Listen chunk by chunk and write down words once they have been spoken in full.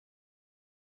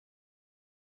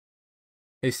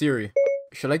Hey Siri,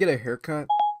 should I get a haircut?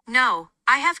 No,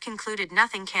 I have concluded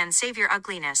nothing can save your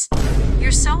ugliness.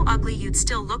 You're so ugly you'd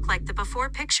still look like the before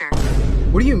picture.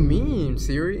 What do you mean,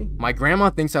 Siri? My grandma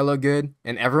thinks I look good,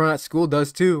 and everyone at school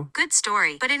does too. Good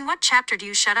story, but in what chapter do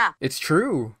you shut up? It's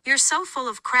true. You're so full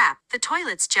of crap, the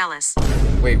toilet's jealous.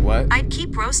 Wait, what? I'd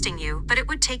keep roasting you, but it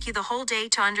would take you the whole day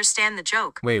to understand the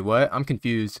joke. Wait, what? I'm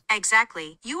confused.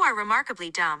 Exactly, you are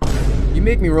remarkably dumb. You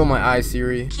make me roll my eyes,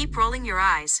 Siri. Keep rolling your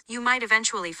eyes, you might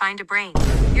eventually find a brain.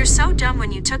 You're so dumb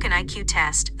when you took an IQ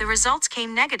test, the results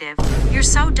came negative. You're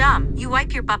so dumb, you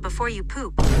wipe your butt before you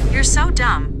poop. You're so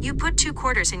dumb, you put 2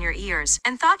 quarters in your ears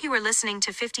and thought you were listening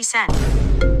to 50 Cent.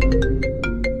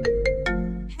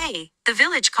 Hey, the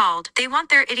village called, they want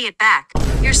their idiot back.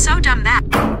 You're so dumb that.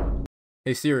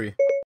 Hey Siri,